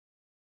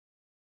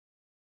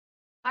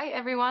Hi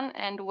everyone,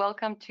 and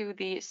welcome to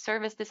the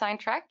service design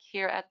track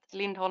here at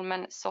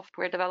Lindholmen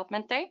Software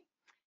Development Day.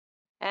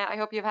 I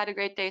hope you've had a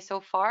great day so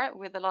far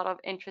with a lot of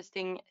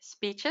interesting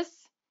speeches.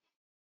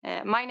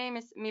 My name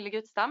is Mille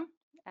Gutstam.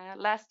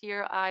 Last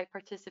year I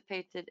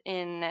participated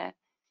in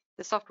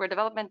the Software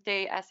Development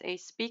Day as a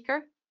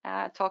speaker,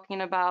 talking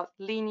about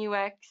lean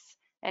UX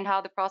and how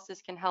the process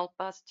can help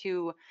us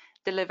to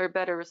deliver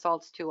better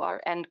results to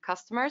our end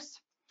customers.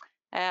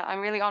 I'm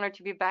really honored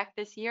to be back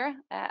this year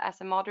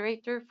as a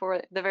moderator for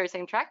the very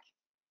same track.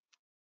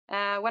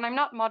 When I'm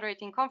not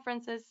moderating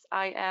conferences,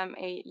 I am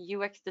a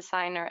UX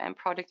designer and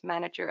product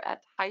manager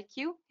at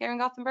HiQ here in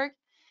Gothenburg.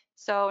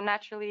 So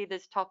naturally,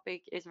 this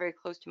topic is very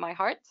close to my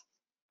heart.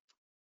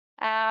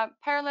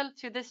 Parallel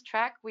to this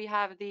track, we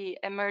have the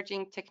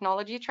emerging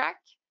technology track.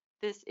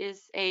 This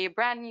is a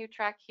brand new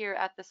track here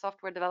at the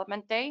Software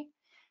Development Day.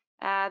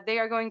 They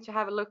are going to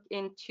have a look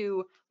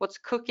into what's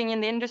cooking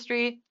in the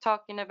industry,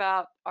 talking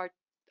about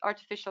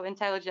artificial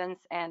intelligence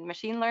and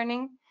machine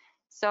learning.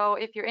 So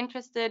if you're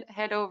interested,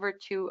 head over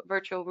to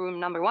virtual room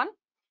number 1.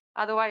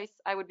 Otherwise,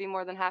 I would be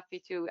more than happy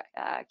to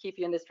keep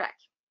you in this track.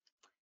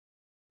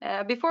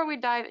 Before we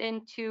dive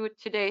into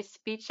today's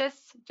speeches,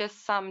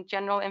 just some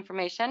general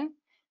information.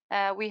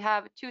 We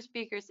have 2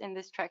 speakers in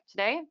this track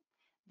today.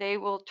 They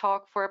will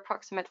talk for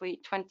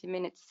approximately 20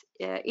 minutes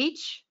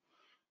each.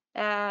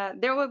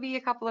 There will be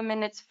a couple of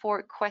minutes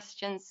for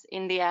questions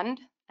in the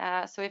end.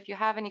 So if you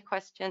have any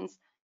questions,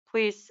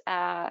 please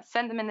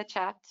send them in the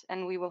chat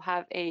and we will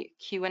have a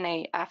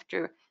Q&A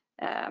after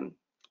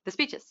the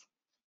speeches.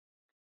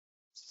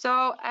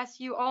 So as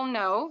you all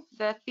know,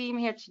 the theme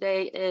here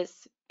today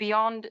is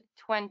Beyond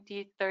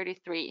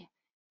 2033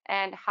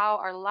 and how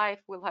our life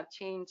will have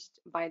changed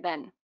by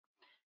then.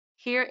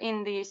 Here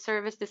in the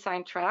service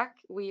design track,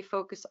 we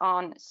focus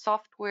on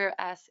software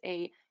as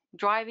a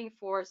driving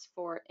force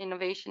for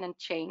innovation and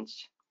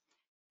change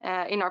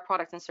in our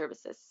products and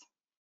services.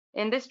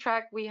 In this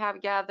track, we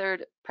have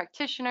gathered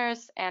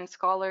practitioners and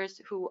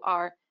scholars who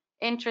are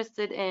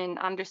interested in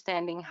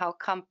understanding how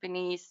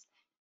companies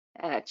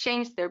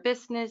change their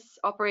business,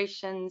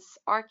 operations,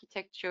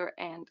 architecture,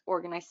 and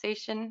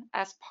organization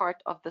as part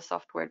of the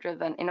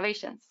software-driven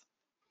innovations.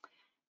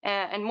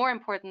 And more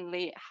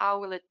importantly, how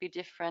will it be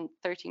different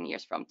 13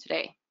 years from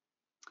today?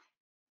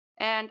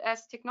 And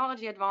as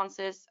technology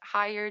advances,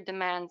 higher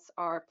demands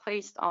are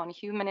placed on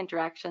human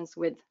interactions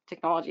with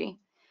technology.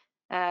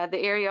 The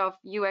area of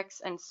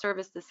UX and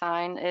service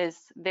design is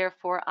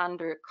therefore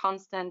under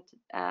constant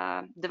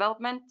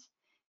development.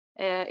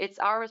 It's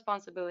our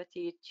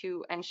responsibility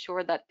to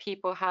ensure that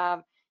people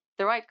have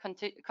the right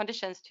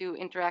conditions to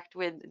interact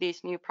with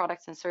these new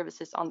products and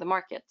services on the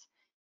market.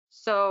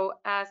 So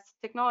as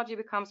technology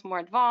becomes more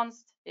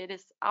advanced, it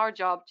is our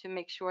job to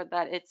make sure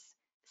that it's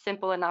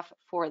simple enough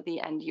for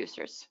the end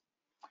users.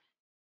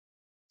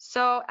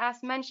 So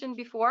as mentioned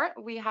before,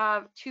 we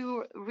have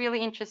 2 really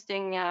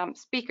interesting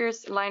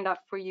speakers lined up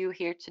for you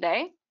here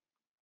today.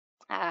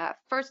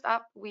 First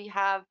up, we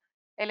have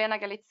Elena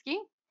Galitsky.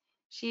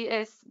 She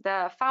is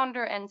the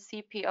founder and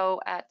CPO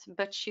at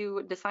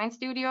Bachoo Design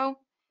Studio.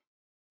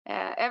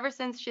 Ever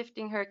since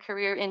shifting her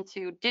career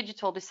into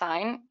digital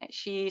design,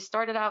 she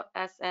started out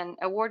as an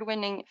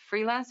award-winning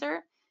freelancer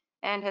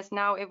and has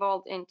now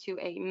evolved into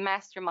a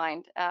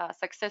mastermind,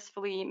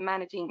 successfully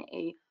managing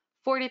a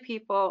 40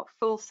 people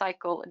full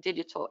cycle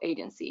digital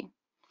agency.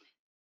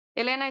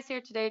 Elena is here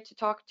today to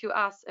talk to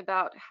us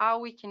about how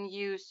we can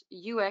use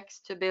UX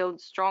to build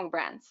strong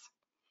brands.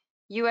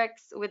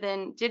 UX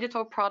within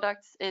digital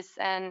products is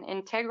an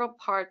integral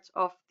part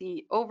of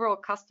the overall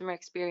customer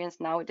experience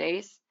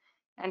nowadays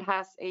and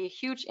has a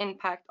huge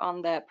impact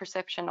on the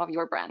perception of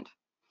your brand.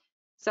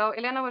 So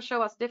Elena will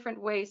show us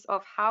different ways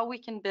of how we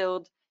can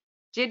build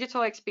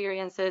digital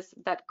experiences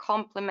that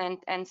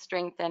complement and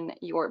strengthen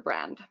your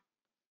brand.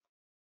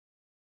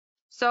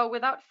 So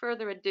without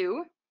further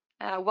ado,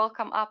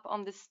 welcome up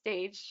on the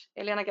stage,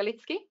 Elena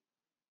Galitsky.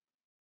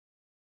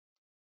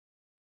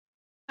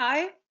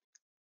 Hi.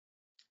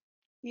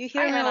 You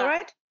hear me all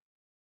right?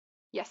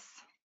 Yes.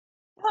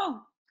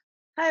 Oh,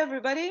 hi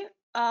everybody.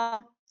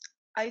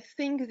 I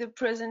think the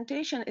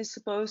presentation is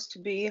supposed to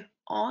be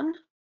on.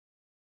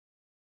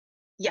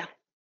 Yeah.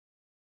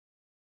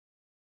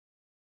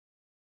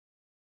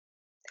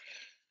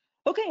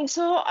 Okay,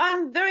 so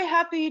I'm very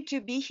happy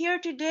to be here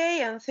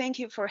today and thank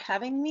you for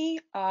having me.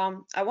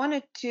 I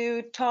wanted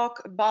to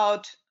talk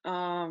about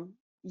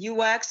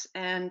UX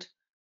and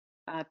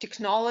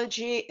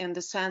technology in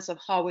the sense of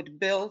how it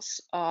builds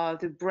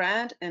the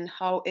brand and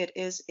how it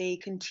is a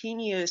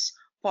continuous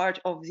part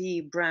of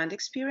the brand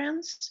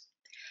experience.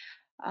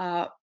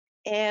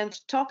 And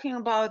talking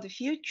about the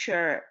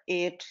future,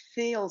 it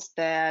feels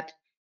that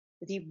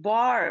the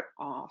bar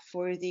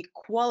for the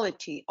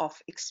quality of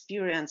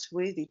experience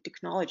with the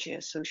technology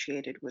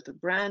associated with the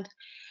brand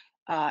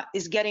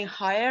is getting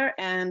higher,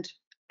 and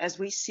as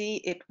we see,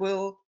 it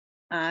will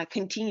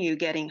continue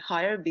getting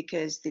higher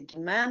because the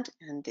demand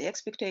and the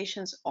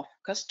expectations of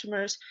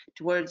customers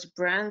towards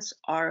brands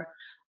are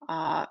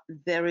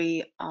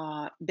very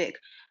big.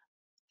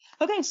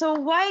 Okay, so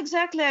why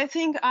exactly I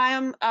think I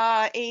am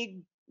a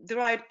the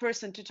right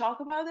person to talk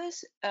about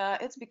this?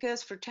 It's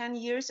because for 10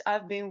 years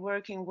I've been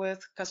working with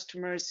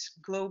customers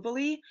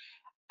globally,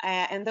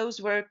 and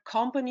those were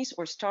companies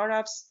or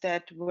startups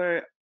that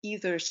were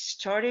either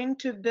starting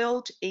to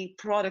build a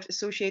product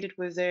associated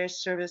with their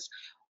service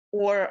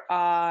or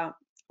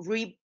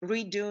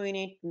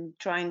redoing it and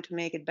trying to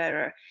make it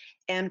better.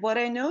 And what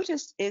I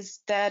noticed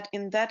is that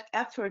in that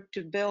effort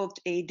to build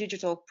a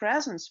digital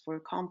presence for a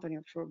company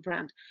or for a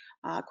brand,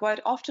 quite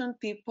often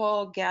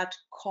people get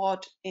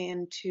caught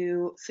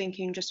into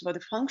thinking just about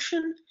the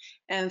function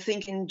and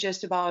thinking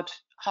just about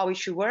how it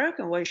should work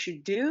and what it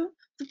should do,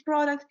 the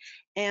product,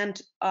 and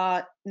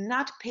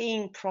not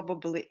paying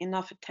probably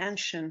enough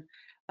attention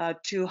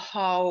to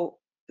how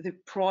the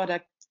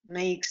product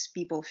makes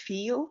people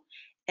feel,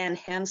 and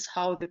hence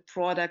how the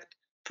product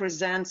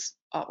presents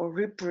or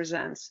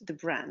represents the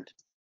brand.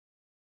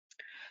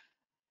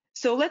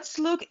 So let's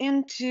look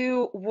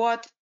into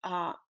what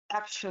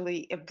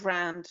actually a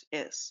brand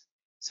is.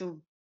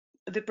 So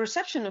the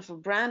perception of a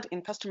brand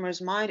in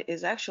customer's mind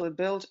is actually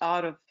built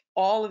out of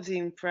all of the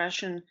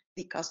impression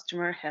the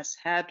customer has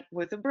had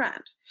with the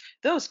brand.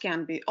 Those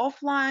can be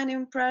offline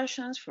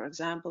impressions. For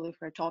example, if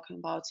we're talking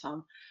about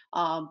some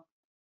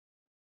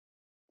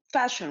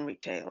fashion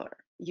retailer,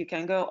 you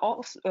can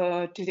go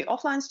to the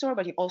offline store,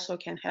 but you also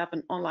can have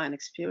an online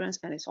experience,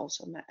 and it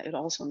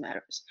also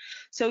matters.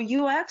 So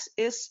UX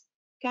is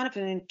kind of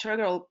an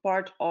integral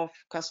part of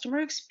customer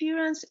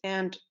experience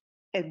and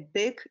a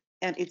big,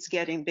 and it's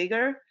getting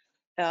bigger,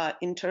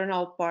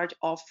 internal part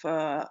of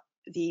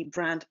the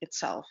brand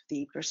itself,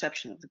 the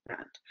perception of the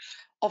brand.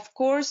 Of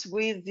course,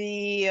 with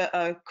the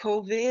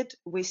COVID,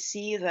 we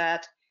see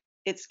that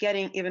it's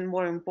getting even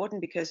more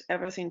important because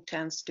everything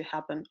tends to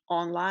happen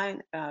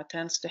online,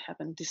 tends to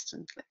happen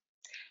distantly.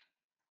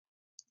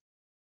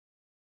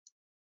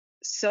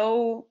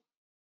 So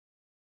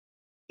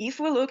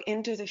if we look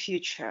into the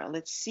future,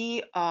 let's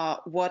see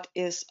what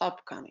is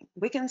upcoming.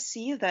 We can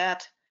see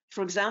that,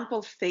 for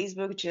example,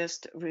 Facebook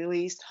just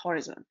released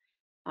Horizon.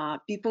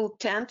 People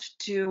tend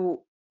to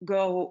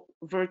go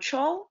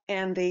virtual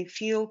and they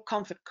feel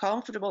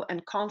comfortable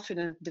and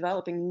confident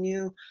developing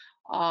new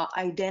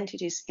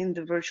identities in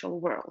the virtual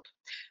world.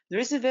 There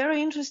is a very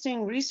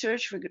interesting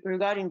research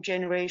regarding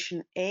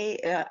Generation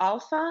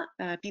Alpha,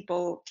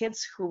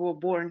 kids who were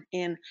born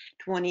in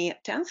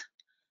 2010.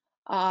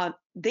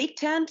 They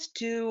tend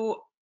to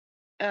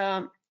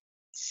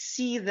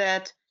see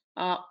that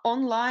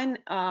online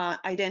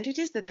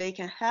identities that they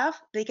can have,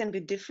 they can be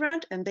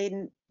different, and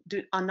they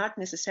are not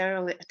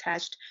necessarily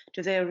attached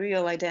to their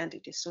real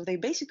identity. So they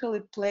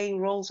basically play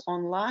roles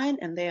online,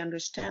 and they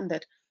understand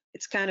that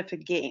it's kind of a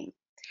game.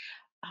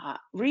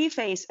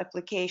 Reface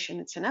application,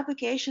 it's an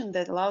application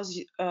that allows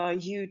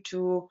you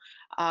to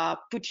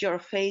put your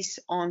face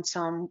on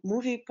some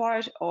movie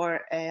part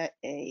or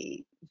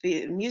a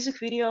music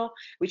video,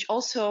 which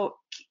also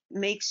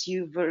makes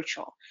you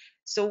virtual.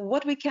 So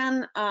what we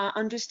can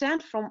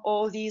understand from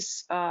all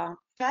these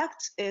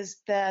facts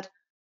is that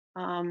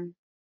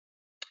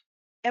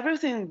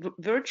everything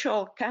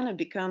virtual kind of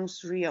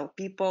becomes real.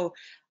 People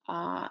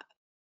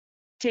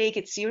take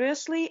it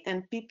seriously,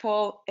 and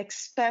people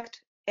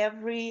expect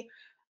every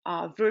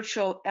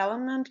virtual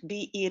element,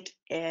 be it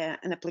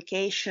an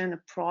application, a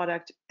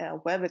product, a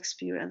web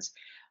experience,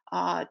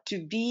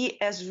 to be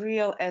as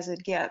real as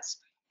it gets.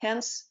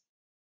 Hence,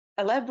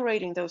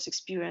 elaborating those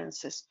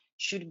experiences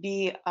should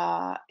be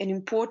an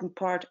important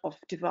part of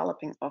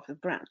developing of the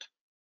brand.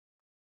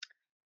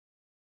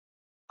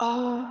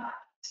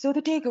 So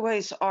the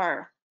takeaways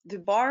are: the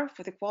bar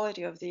for the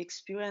quality of the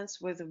experience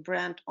with the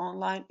brand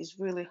online is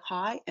really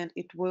high, and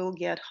it will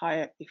get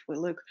higher if we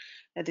look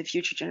at the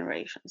future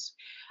generations.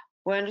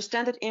 We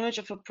understand that image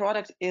of a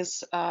product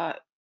is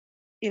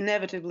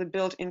inevitably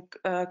built in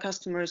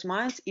customers'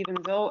 minds, even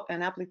though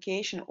an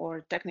application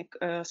or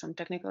some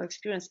technical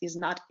experience is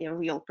not a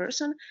real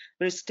person.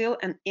 There is still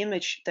an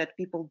image that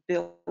people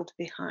build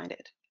behind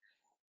it.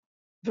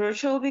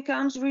 Virtual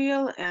becomes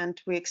real, and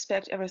we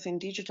expect everything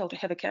digital to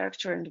have a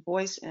character and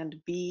voice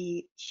and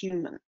be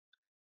human.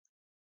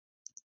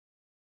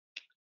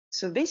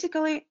 So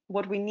basically,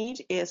 what we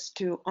need is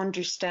to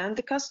understand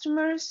the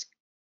customers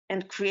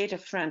and create a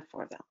friend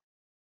for them.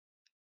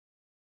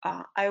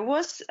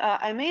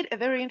 I made a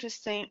very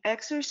interesting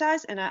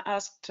exercise, and I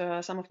asked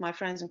some of my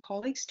friends and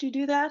colleagues to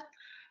do that.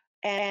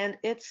 And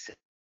it's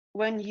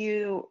when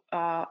you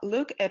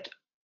look at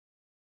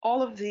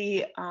all of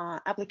the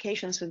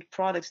applications and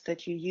products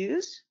that you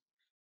use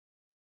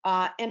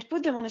and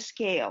put them on a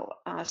scale.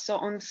 So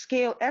on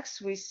scale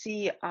X, we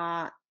see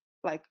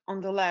like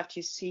on the left,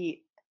 you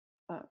see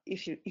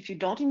if you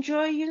don't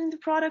enjoy using the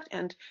product,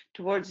 and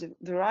towards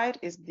the right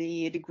is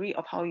the degree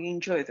of how you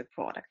enjoy the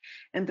product.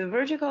 And the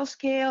vertical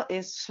scale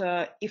is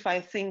if I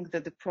think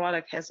that the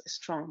product has a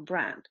strong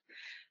brand.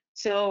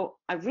 So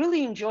I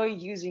really enjoy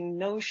using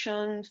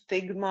Notion,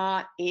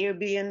 Figma,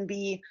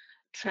 Airbnb,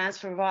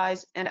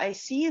 TransferWise, and I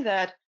see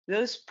that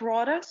those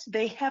products,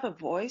 they have a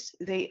voice,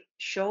 they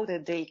show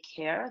that they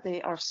care,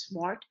 they are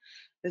smart,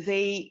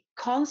 they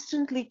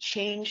constantly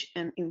change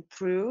and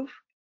improve,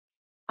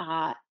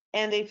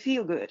 and they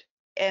feel good.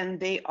 and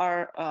they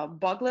are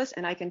bugless,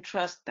 and I can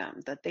trust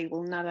them that they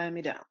will not let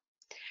me down.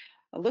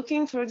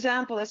 Looking, for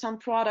example, at some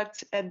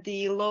products at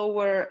the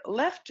lower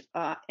left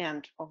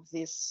end of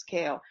this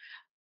scale,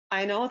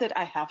 I know that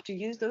I have to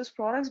use those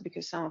products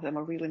because some of them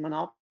are really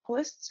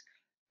monopolists,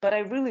 but I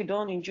really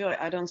don't enjoy.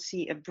 I don't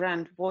see a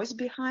brand voice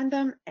behind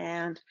them,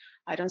 and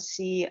I don't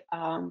see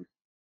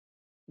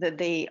that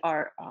they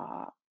are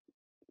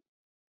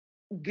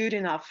good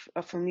enough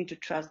for me to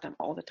trust them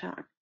all the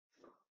time.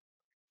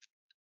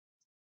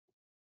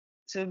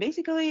 So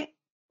basically,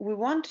 we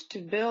want to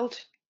build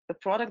a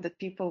product that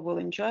people will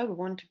enjoy. We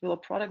want to build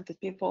a product that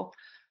people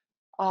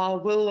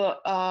will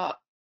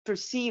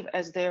perceive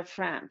as their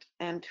friend.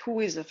 And who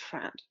is a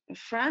friend? A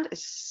friend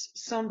is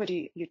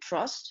somebody you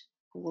trust,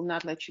 who will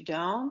not let you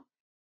down,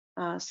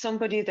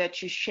 somebody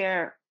that you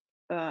share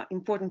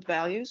important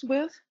values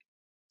with,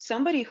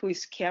 somebody who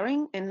is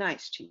caring and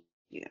nice to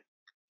you.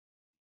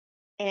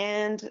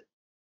 And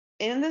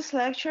in this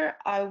lecture,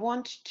 I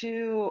want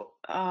to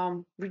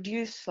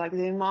reduce like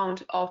the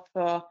amount of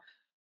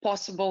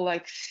possible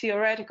like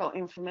theoretical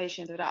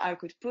information that I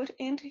could put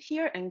into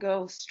here and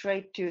go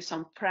straight to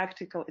some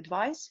practical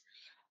advice.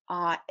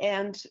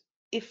 And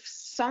if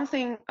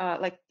something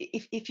like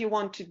if you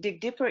want to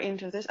dig deeper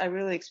into this, I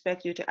really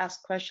expect you to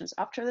ask questions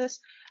after this,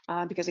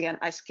 because again,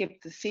 I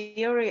skipped the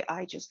theory.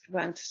 I just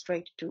went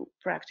straight to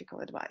practical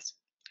advice.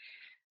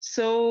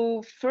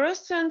 So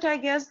first, and I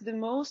guess the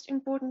most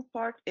important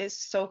part is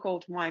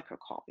so-called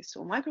microcopy.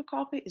 So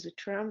microcopy is a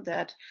term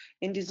that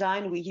in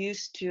design we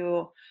use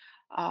to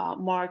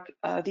mark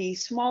the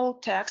small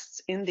texts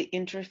in the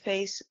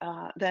interface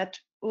that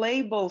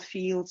label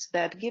fields,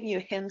 that give you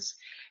hints,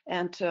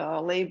 and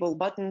label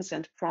buttons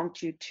and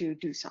prompt you to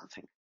do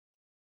something.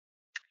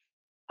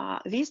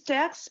 These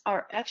texts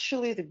are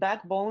actually the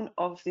backbone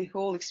of the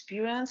whole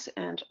experience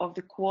and of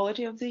the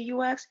quality of the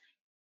UX,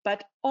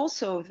 but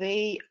also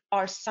they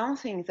are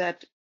something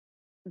that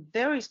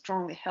very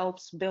strongly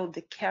helps build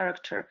the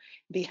character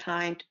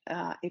behind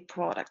a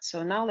product.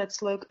 So now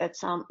let's look at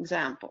some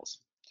examples.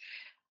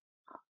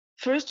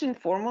 First and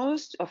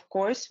foremost, of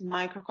course,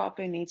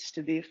 microcopy needs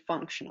to be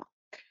functional.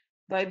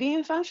 By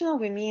being functional,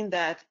 we mean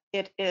that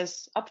it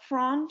is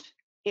upfront,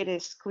 it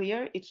is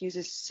clear, it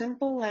uses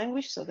simple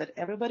language so that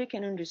everybody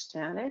can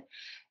understand it.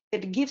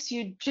 It gives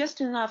you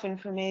just enough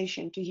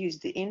information to use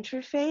the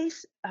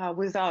interface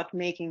without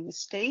making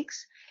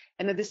mistakes.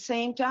 And at the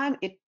same time,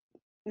 it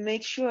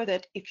makes sure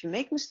that if you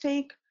make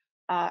mistake,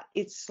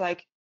 it's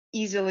like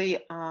easily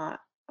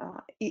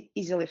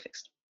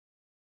fixed.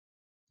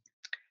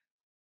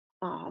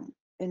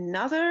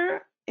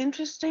 Another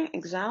interesting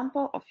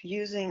example of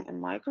using a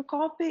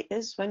microcopy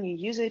is when you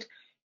use it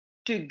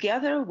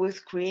together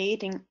with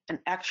creating an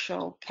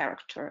actual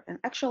character, an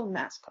actual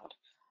mascot.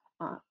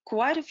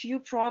 Quite a few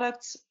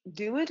products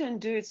do it and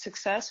do it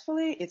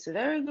successfully. It's a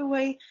very good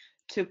way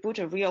to put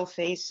a real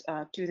face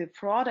to the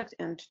product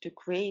and to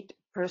create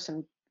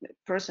person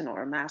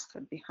or a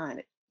mascot behind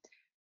it.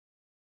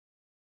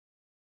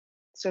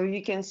 So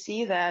you can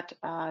see that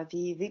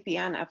the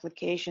VPN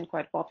application,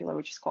 quite popular,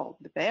 which is called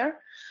the Bear,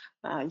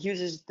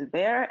 uses the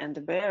Bear, and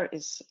the Bear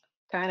is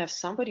kind of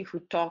somebody who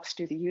talks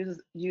to the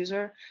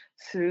user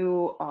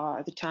through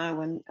the time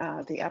when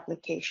the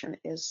application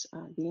is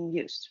being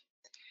used.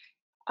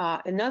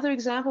 Another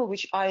example,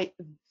 which I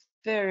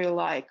very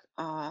like,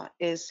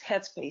 is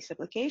Headspace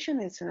application.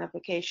 It's an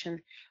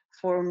application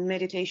for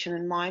meditation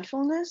and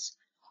mindfulness.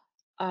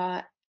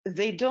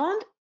 They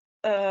don't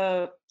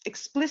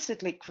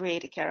explicitly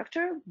create a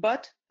character,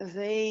 but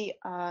they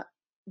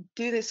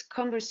do this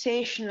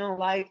conversational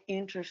like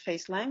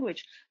interface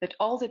language that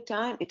all the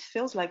time it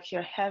feels like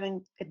you're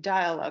having a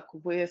dialogue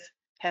with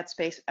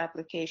Headspace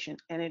application,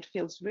 and it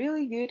feels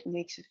really good,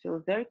 makes you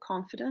feel very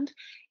confident.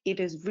 It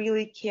is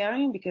really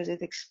caring because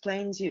it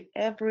explains you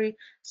every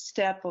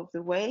step of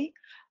the way.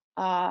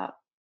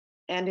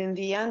 And in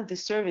the end, the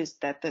service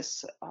that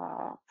this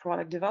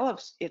product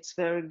develops, it's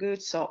very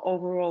good. So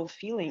overall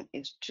feeling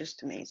is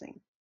just amazing.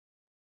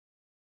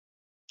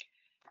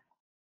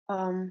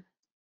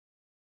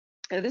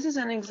 This is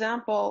an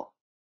example.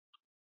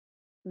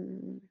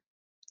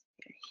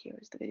 Here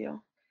is the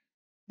video.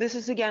 This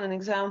is again an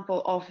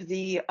example of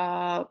the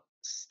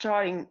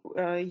starting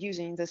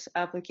using this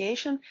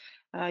application.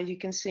 You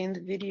can see in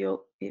the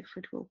video if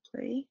it will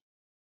play.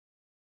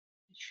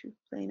 It should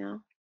play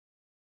now.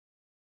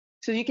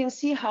 So you can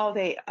see how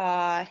they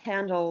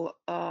handle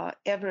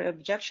every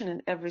objection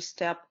and every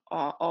step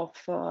of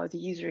the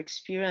user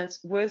experience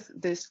with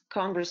this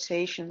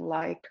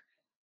conversation-like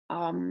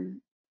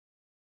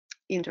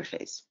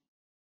interface.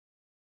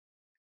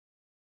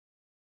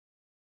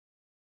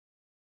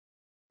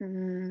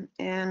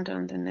 And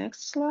on the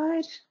next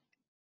slide,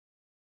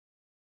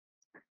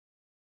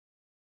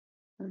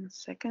 1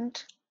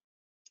 second.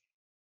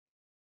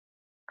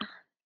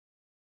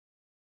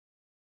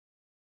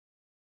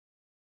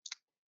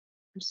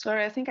 I'm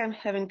sorry, I think I'm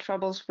having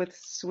troubles with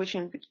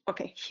switching.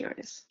 Okay, here it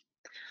is.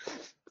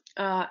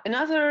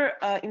 Another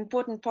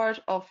important part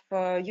of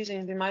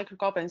using the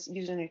microcopy and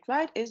using it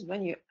right is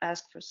when you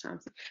ask for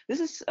something. This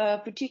is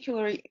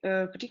particularly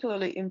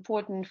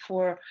important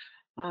for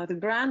the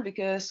brand,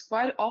 because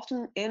quite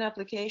often in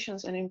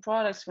applications and in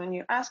products, when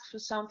you ask for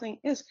something,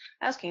 is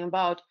asking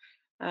about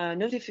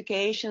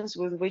notifications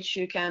with which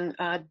you can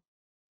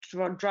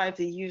drive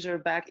the user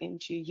back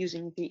into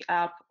using the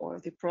app or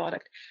the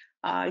product.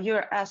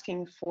 You're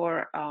asking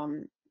for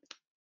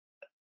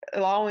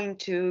allowing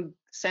to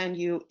send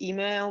you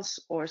emails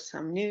or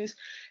some news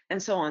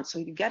and so on. So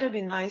you gotta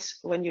be nice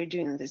when you're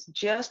doing this,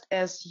 just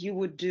as you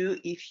would do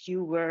if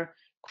you were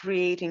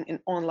creating an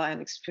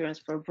online experience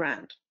for a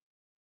brand.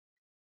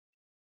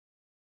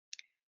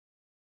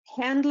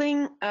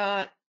 Handling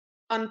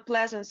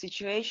unpleasant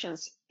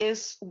situations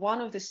is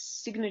one of the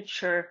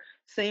signature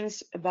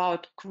things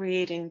about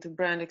creating the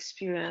brand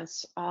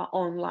experience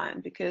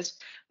online, because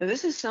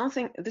this is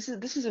something, this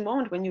is a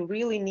moment when you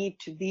really need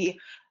to be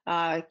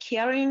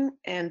caring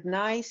and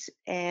nice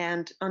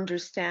and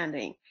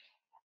understanding.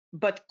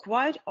 But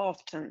quite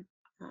often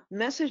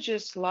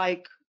messages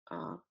like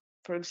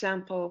for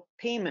example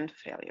payment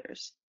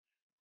failures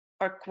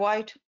are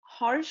quite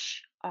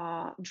harsh,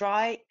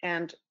 dry,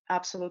 and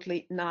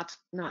absolutely not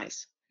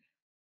nice.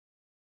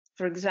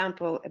 For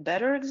example, a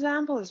better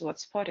example is what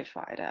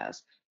Spotify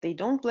does. They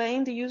don't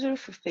blame the user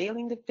for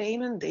failing the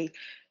payment. They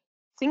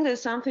think that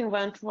something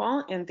went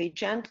wrong and they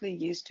gently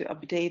use to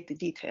update the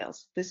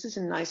details. This is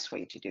a nice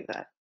way to do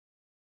that.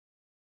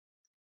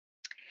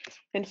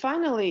 And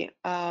finally,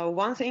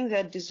 one thing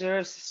that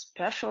deserves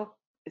special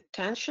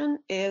attention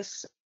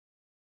is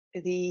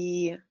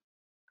the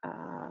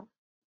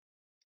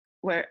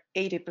where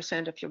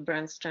 80% of your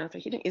brand strength are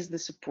hidden is the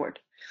support.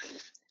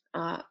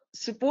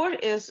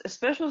 Support is a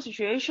special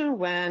situation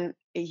when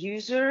a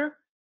user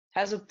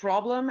has a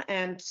problem,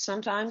 and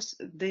sometimes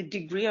the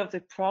degree of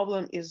the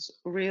problem is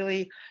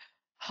really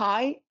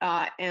high,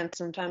 and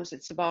sometimes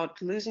it's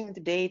about losing the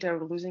data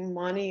or losing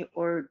money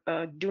or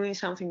doing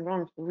something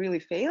wrong, really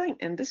failing.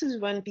 And this is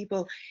when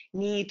people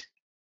need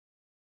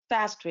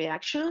fast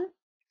reaction,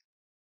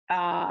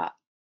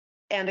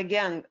 and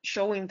again,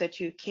 showing that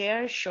you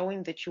care,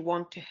 showing that you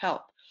want to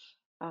help.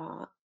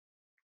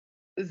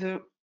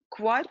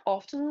 Quite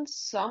often,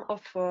 some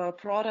of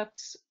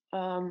products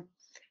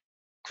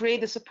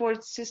create a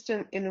support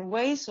system in a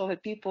way so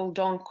that people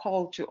don't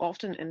call too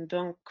often and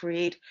don't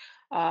create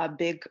a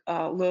big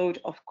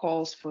load of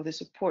calls for the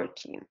support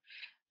team.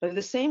 But at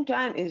the same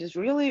time, it is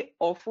really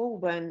awful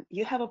when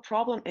you have a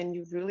problem and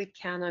you really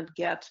cannot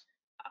get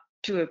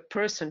to a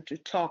person to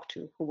talk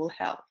to who will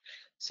help.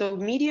 So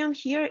Medium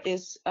here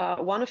is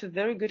one of the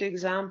very good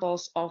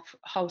examples of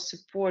how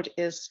support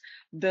is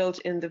built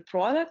in the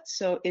product.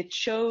 So it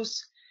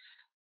shows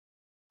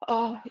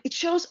all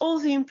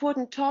the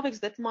important topics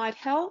that might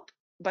help,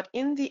 but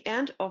in the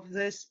end of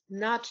this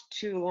not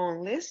too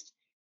long list,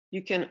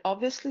 you can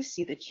obviously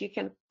see that you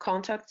can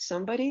contact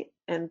somebody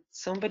and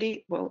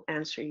somebody will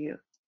answer you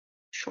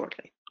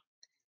shortly.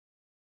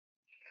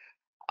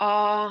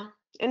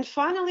 And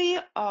finally,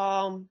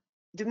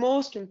 the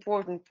most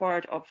important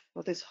part of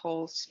this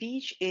whole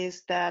speech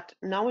is that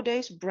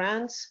nowadays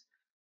brands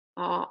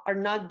are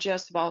not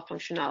just about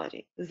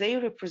functionality. They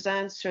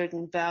represent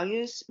certain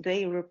values,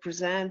 they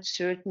represent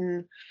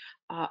certain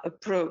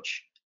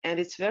approach. And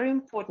it's very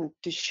important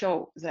to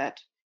show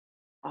that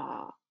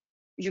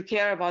you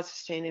care about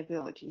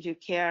sustainability, you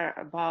care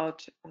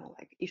about,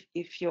 like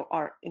if you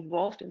are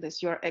involved in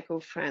this, you're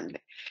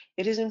eco-friendly.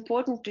 It is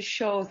important to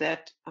show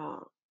that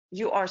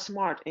you are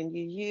smart and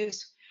you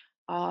use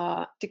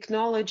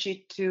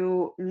technology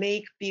to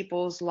make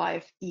people's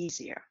life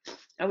easier.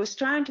 I was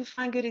trying to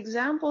find good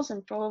examples,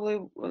 and probably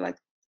like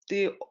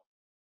the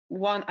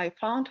one I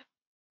found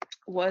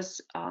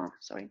was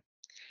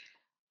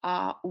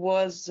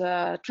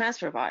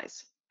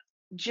TransferWise.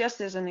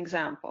 Just as an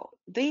example,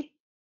 they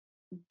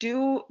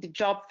do the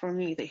job for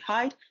me. They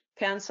hide,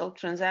 cancel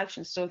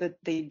transactions so that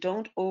they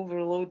don't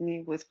overload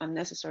me with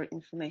unnecessary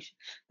information.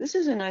 This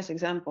is a nice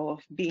example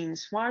of being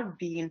smart,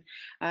 being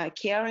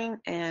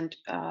caring, and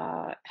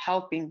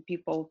helping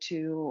people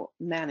to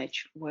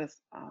manage with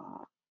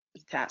the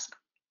task.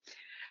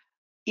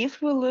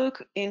 If we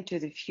look into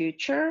the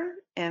future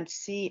and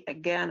see,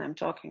 again, I'm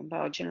talking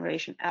about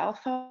Generation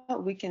Alpha,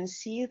 we can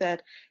see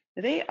that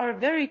they are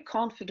very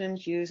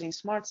confident using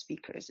smart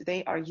speakers.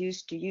 They are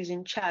used to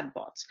using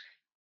chatbots,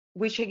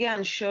 which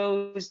again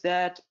shows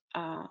that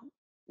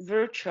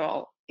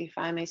virtual, if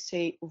I may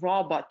say,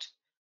 robot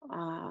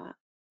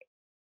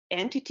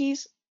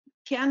entities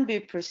can be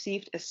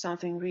perceived as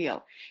something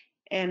real.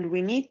 And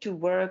we need to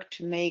work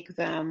to make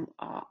them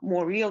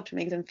more real, to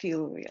make them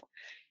feel real.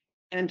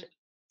 And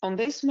on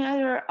this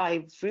matter,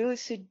 I really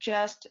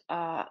suggest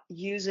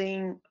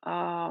using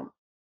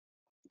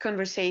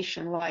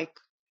conversation like,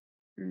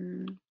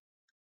 one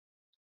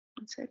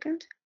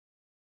second.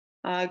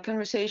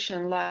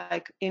 Conversation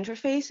like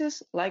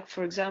interfaces, like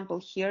for example,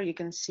 here you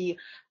can see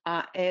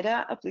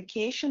EDA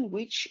application,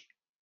 which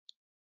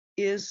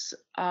is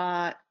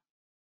an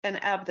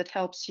app that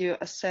helps you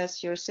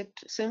assess your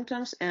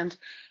symptoms and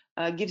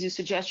gives you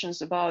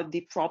suggestions about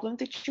the problem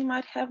that you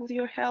might have with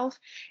your health.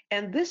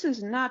 And this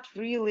is not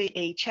really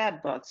a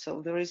chatbot,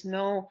 so there is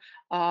no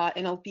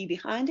NLP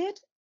behind it.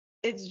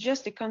 It's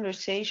just a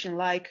conversation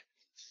like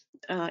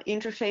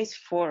interface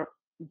for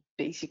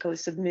basically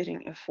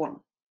submitting a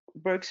form.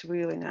 Works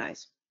really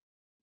nice.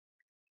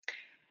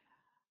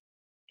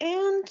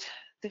 And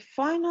the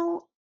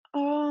final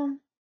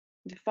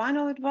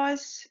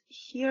advice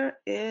here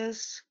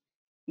is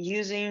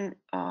using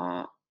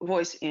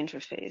voice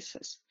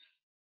interfaces.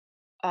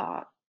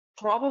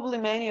 Probably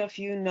many of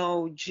you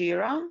know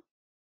Jira,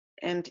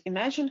 and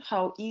imagine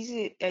how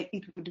easy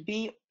it would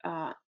be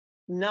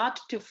not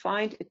to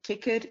find a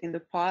ticket in the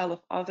pile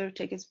of other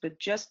tickets, but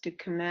just to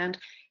command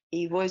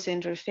a voice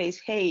interface,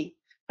 hey,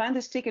 find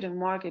this ticket and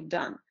mark it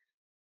done.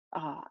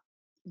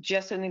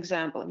 Just an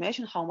example,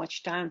 imagine how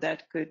much time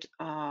that could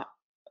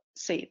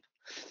save.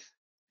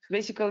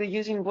 Basically,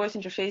 using voice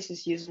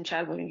interfaces, using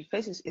chatbot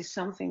interfaces is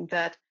something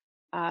that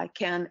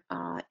can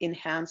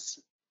enhance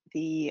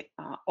the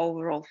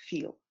overall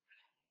feel.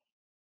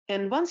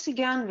 And once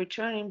again,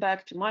 returning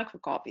back to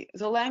microcopy,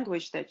 the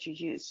language that you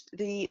use,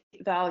 the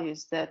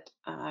values that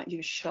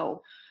you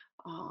show,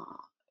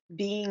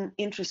 being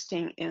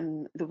interesting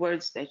in the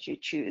words that you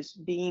choose,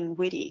 being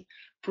witty,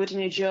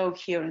 putting a joke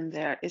here and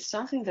there is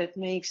something that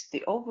makes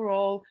the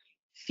overall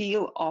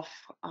feel of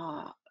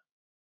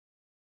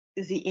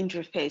the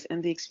interface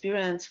and the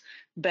experience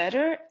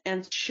better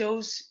and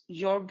shows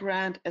your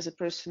brand as a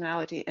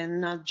personality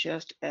and not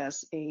just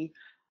as a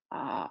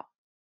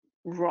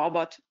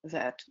robot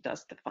that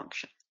does the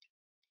function.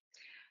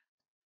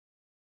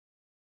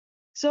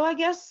 So I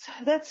guess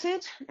that's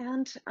it,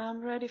 and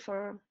I'm ready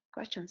for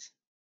questions,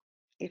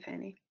 if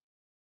any.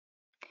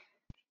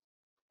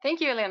 Thank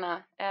you,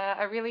 Elena.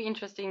 A really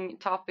interesting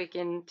topic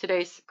in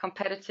today's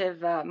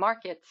competitive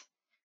market.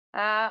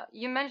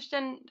 You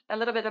mentioned a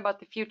little bit about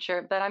the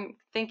future, but I'm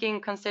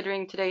thinking,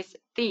 considering today's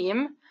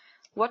theme,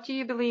 what do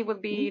you believe will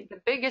be the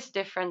biggest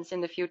difference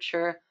in the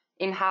future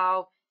in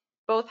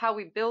both how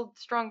we build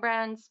strong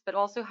brands, but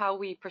also how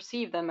we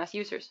perceive them as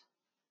users?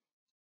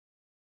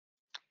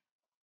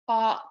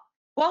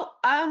 Well,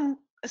 I'm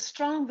a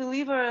strong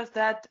believer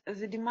that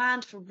the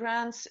demand for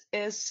brands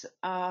is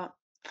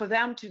for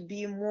them to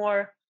be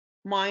more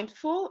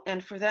mindful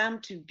and for them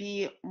to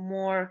be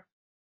more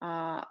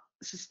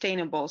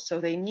sustainable. So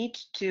they need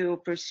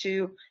to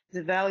pursue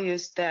the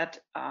values that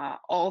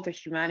all the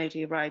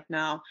humanity right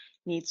now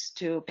needs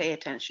to pay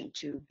attention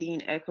to,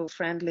 being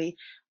eco-friendly,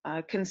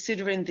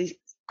 considering the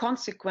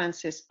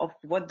consequences of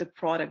what the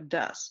product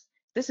does.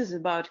 This is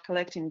about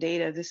collecting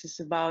data. This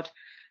is about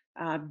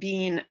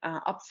being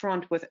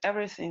upfront with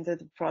everything that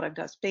the product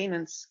does,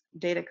 payments,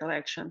 data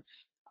collection,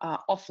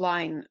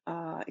 offline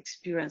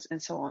experience,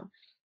 and so on.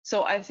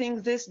 So I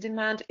think this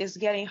demand is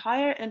getting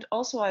higher, and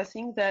also I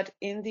think that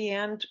in the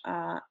end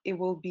it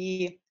will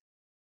be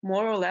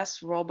more or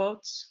less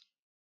robots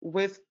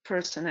with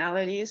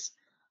personalities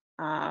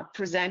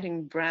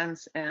presenting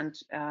brands and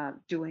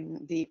doing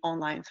the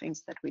online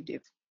things that we do.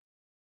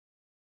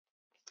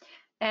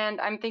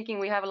 And I'm thinking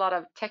we have a lot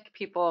of tech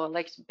people,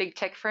 like big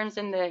tech firms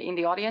in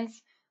the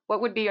audience.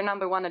 What would be your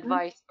number one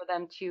advice for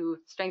them to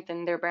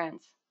strengthen their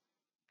brands?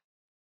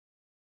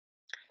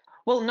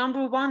 Well,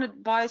 number one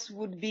advice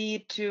would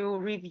be to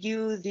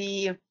review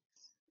the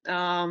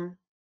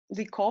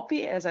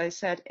copy, as I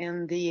said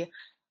in the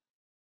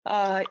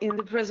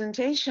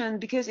presentation,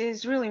 because it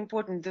is really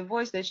important. The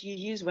voice that you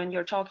use when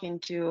you're talking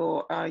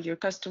to your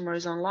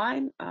customers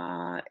online,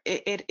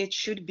 it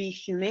should be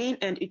humane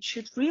and it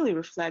should really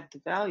reflect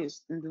the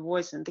values in the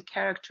voice and the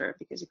character,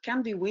 because it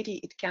can be witty,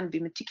 it can be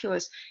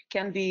meticulous,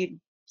 can be,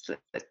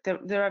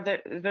 there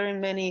are very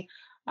many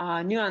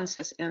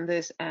nuances in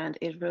this, and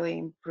it really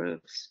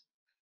improves.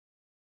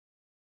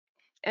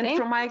 And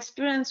from my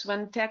experience,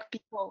 when tech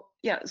people,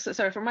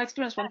 from my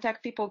experience, when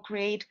tech people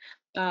create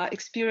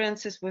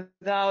experiences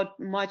without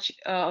much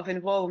of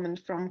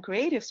involvement from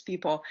creatives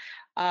people,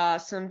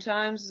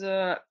 sometimes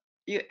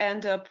you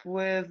end up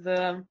with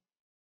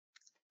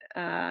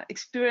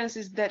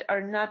experiences that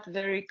are not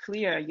very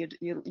clear.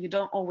 You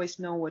don't always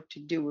know what to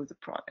do with the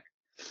product.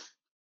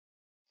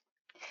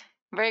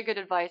 Very good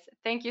advice.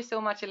 Thank you so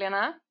much,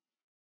 Elena.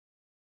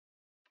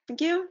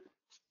 Thank you.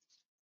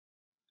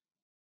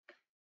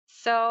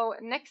 So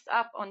next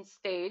up on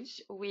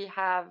stage, we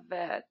have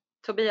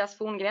Tobias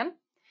Forngren.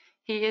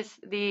 He is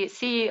the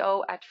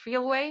CEO at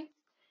Freeway.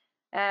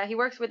 He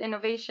works with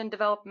innovation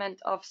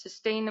development of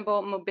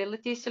sustainable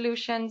mobility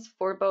solutions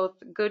for both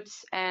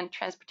goods and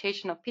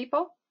transportation of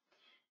people.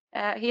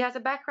 He has a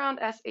background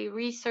as a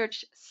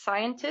research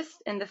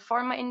scientist in the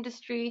pharma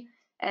industry,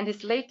 and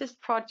his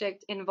latest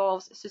project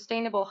involves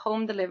sustainable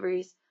home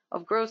deliveries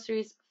of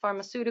groceries,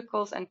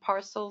 pharmaceuticals, and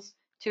parcels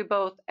to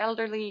both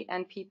elderly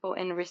and people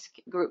in risk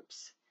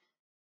groups.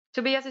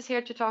 Tobias is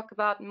here to talk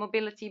about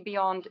mobility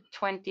beyond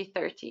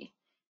 2030.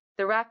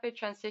 The rapid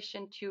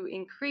transition to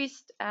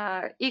increased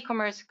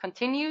e-commerce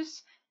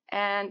continues,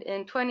 and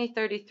in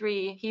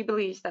 2033, he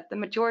believes that the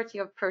majority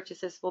of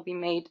purchases will be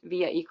made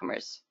via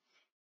e-commerce.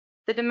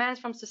 The demands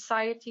from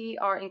society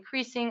are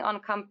increasing on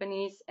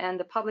companies and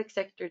the public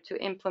sector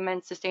to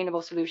implement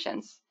sustainable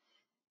solutions.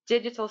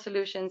 Digital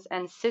solutions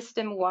and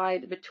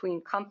system-wide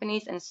between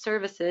companies and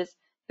services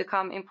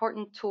become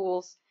important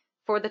tools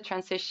for the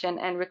transition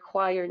and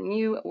require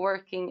new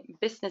working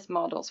business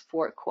models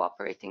for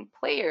cooperating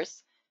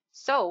players.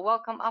 So,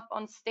 welcome up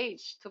on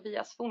stage,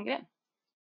 Tobias Forngren.